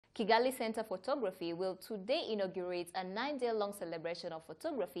Kigali Center Photography will today inaugurate a 9-day-long celebration of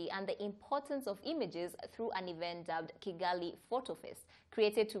photography and the importance of images through an event dubbed Kigali Photo Fest,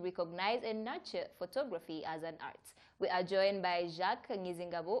 created to recognize and nurture photography as an art. We are joined by Jacques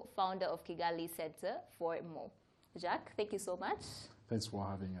Nkinzingabo, founder of Kigali Center, for more. Jacques, thank you so much. Thanks for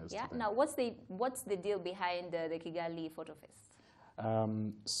having us. Yeah. Today. Now, what's the deal behind the Kigali Photo Fest?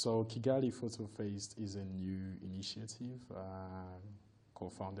 So Kigali Photo Fest is a new initiative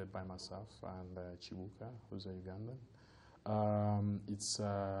co-founded by myself and Chibuka, who's a Ugandan. It's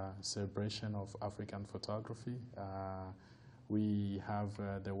a celebration of African photography. We have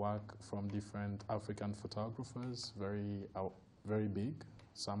the work from different African photographers, very big,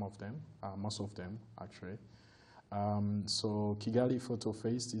 some of them, most of them actually. So Kigali Photo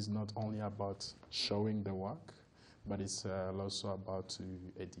Fest is not only about showing the work, but it's also about to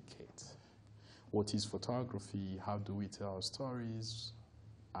educate. What is photography? How do we tell our stories?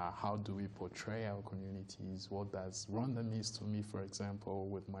 How do we portray our communities? What does Rwanda mean to me, for example,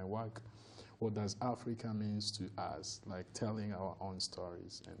 with my work? What does Africa mean to us? Like telling our own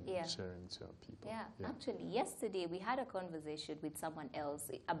stories and sharing to our people. Yeah, actually, yesterday we had a conversation with someone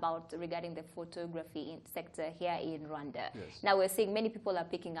else regarding the photography sector here in Rwanda. Yes. Now we're seeing many people are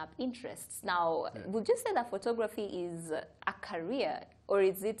picking up interests. Now, would you say that photography is a career, or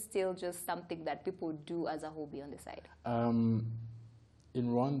is it still just something that people do as a hobby on the side? In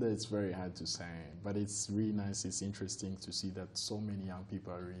Rwanda, it's very hard to say, but it's really nice. It's interesting to see that so many young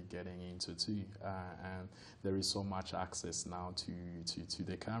people are really getting into it, and there is so much access now to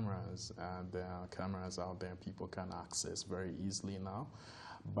the cameras. There are cameras out there people can access very easily now,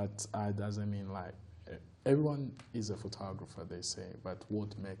 but it doesn't mean like everyone is a photographer, they say, but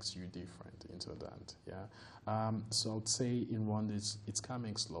what makes you different into that? Yeah. So I'd say in Rwanda, it's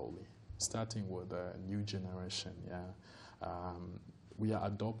coming slowly, starting with a new generation. Yeah. We are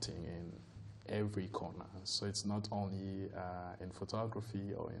adopting in every corner. So it's not only in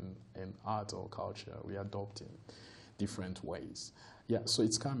photography or in art or culture. We are adopting different ways. Yeah, so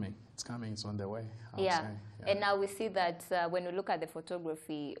it's coming. It's coming. It's on the way, I'll say. Yeah. And now we see that when we look at the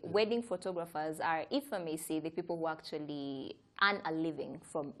photography, wedding photographers are, if I may say, the people who actually earn a living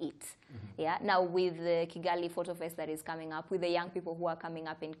from it. Yeah. Now with the Kigali Photo Fest that is coming up, with the young people who are coming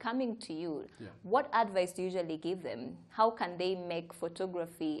up and coming to you, what advice do you usually give them? How can they make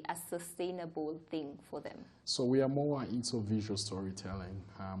photography a sustainable thing for them? So we are more into visual storytelling,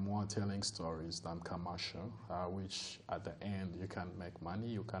 more telling stories than commercial, which at the end you can make money,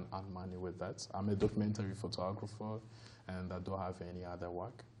 you can earn money with that. I'm a documentary photographer and I don't have any other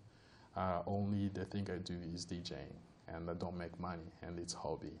work. Only the thing I do is DJing. And I don't make money, and it's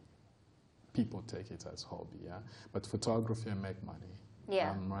hobby. People take it as hobby, yeah? But photography, I make money.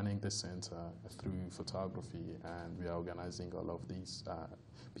 Yeah. I'm running the center through photography, and we are organizing all of these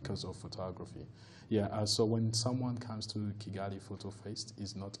because of photography. Yeah, so when someone comes to Kigali Photo Fest,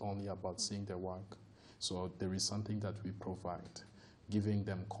 it's not only about seeing their work. So there is something that we provide, giving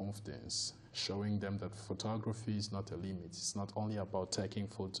them confidence, showing them that photography is not a limit. It's not only about taking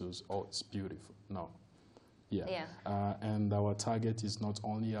photos, oh, it's beautiful. No. Yeah. And our target is not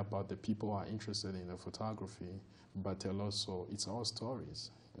only about the people who are interested in the photography, but also it's our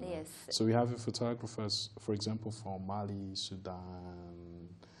stories. Yes. So we have photographers, for example, from Mali, Sudan,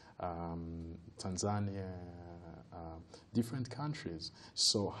 Tanzania, different countries.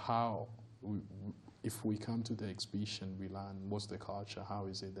 So how if we come to the exhibition, we learn what's the culture, how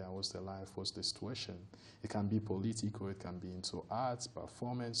is it there, what's the life, what's the situation. It can be political, it can be into arts,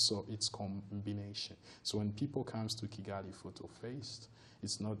 performance, so it's combination. So when people comes to Kigali Photo Fest,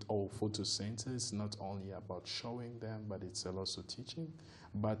 it's not all photo centers, it's not only about showing them, but it's also teaching.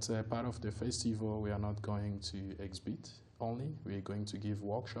 But part of the festival, we are not going to exhibit only, we're going to give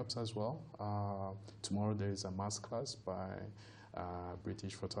workshops as well. Tomorrow there is a mass class by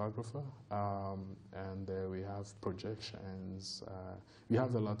British photographer, and we have projections. We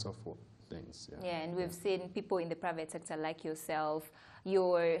have a lot of things. Yeah, and we've seen people in the private sector like yourself.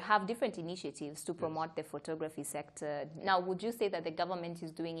 You have different initiatives to promote the photography sector. Now, would you say that the government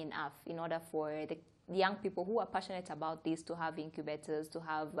is doing enough in order for the young people who are passionate about this to have incubators, to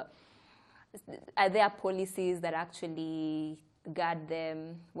have, are there policies that actually guard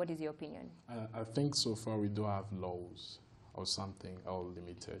them? What is your opinion? I think so far we don't have laws or something, or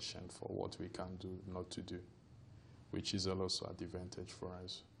limitation for what we can do, not to do, which is also an advantage for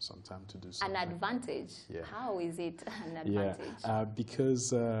us sometimes to do something. An advantage? Yeah. How is it an advantage? Yeah,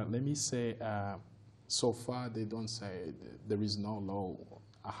 because let me say, so far they don't say there is no law.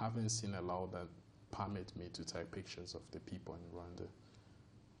 I haven't seen a law that permit me to take pictures of the people in Rwanda.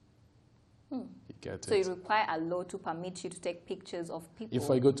 You get So it? you require a law to permit you to take pictures of people? If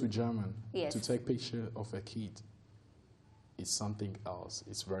I go to Germany Yes. to take picture of a kid, it's something else.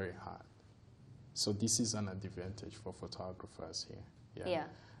 It's very hard. So this is an advantage for photographers here. Yeah.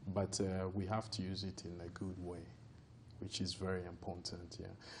 But we have to use it in a good way, which is very important.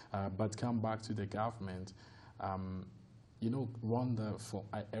 But come back to the government. You know, Rwanda,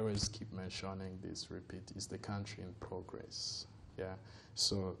 I always keep mentioning this, repeat, is the country in progress. Yeah.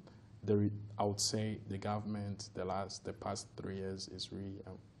 So I would say the government, the past 3 years is really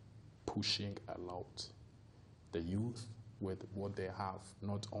pushing a lot the youth with what they have,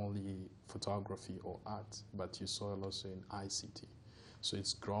 not only photography or art, but you saw also in ICT. So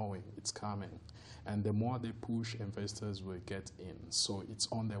it's growing, it's coming. And the more they push, investors will get in. So it's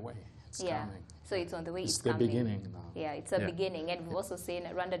on the way, it's coming. So it's on the way, It's it's the coming. beginning now. Yeah, it's a beginning. And we've also seen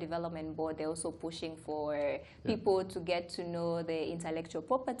at Rwanda Development Board, they're also pushing for people to get to know the intellectual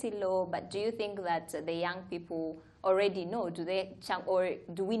property law. But do you think that the young people already know? Or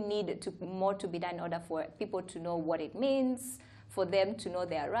do we need more to be done in order for people to know what it means, for them to know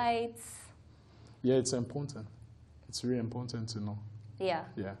their rights? Yeah, it's important. It's really important to know. Yeah.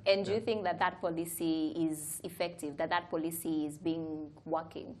 And do you think that that policy is effective, that policy is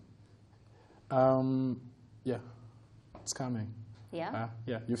working? Yeah, it's coming. Yeah?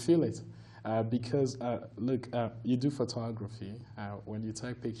 You feel it. Because, look, you do photography. When you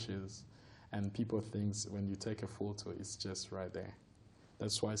take pictures, and people think when you take a photo, it's just right there.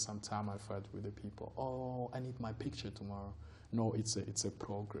 That's why sometimes I fight with the people. Oh, I need my picture tomorrow. No, it's a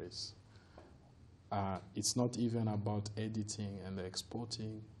progress. It's not even about editing and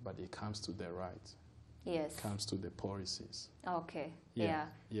exporting, but it comes to the right. Yes. It comes to the policies. Okay. Yeah.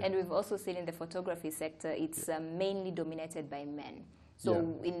 And we've also seen in the photography sector, it's mainly dominated by men.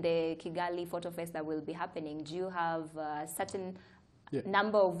 So in the Kigali Photo Fest that will be happening, do you have a certain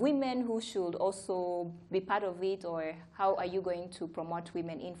number of women who should also be part of it, or how are you going to promote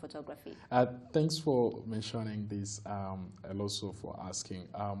women in photography? Thanks for mentioning this and also for asking.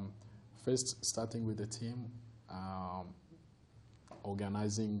 First, starting with the team,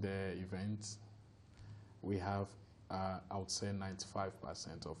 organizing the event, we have, I would say,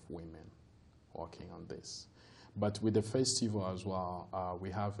 95% of women working on this. But with the festival as well, we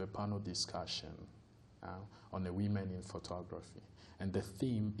have a panel discussion on the women in photography. And the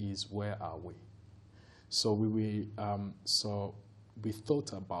theme is, where are we? So we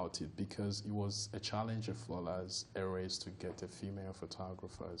thought about it because it was a challenge for us, a race to get the female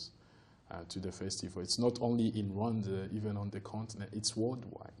photographers to the festival. It's not only in Rwanda, even on the continent, it's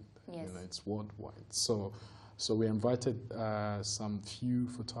worldwide. Yes. You know, it's worldwide. So we invited some few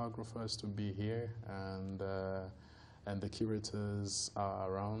photographers to be here, and the curators are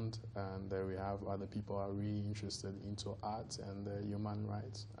around, and we have other people who are really interested into art and human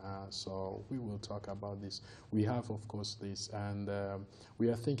rights. So we will talk about this. We have, of course, this, and we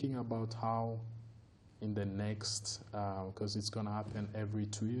are thinking about how in the next, because it's going to happen every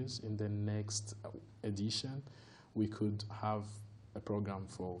 2 years, in the next edition, we could have a program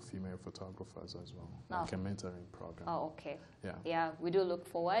for female photographers as well, like a mentoring program. Oh, okay. Yeah, we do look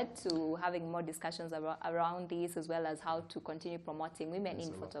forward to having more discussions around this, as well as how to continue promoting women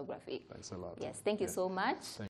in photography. Thanks a lot. Yes, thank you so much.